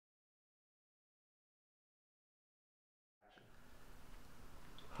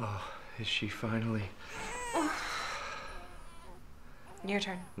Is she finally? Your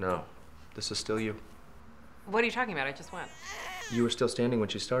turn. No, this is still you. What are you talking about? I just went. You were still standing when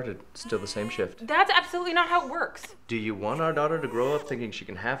she started. Still the same shift. That's absolutely not how it works. Do you want our daughter to grow up thinking she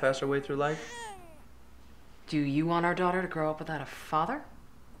can half-ass her way through life? Do you want our daughter to grow up without a father?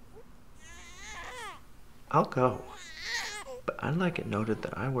 I'll go. But I'd like it noted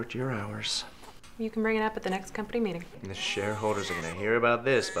that I worked your hours. You can bring it up at the next company meeting. The shareholders are gonna hear about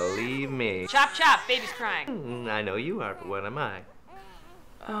this, believe me. Chop, chop, baby's crying. I know you are, but what am I?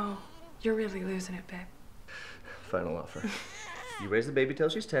 Oh, you're really losing it, babe. Final offer. You raise the baby till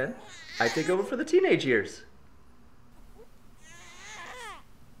she's 10. I take over for the teenage years.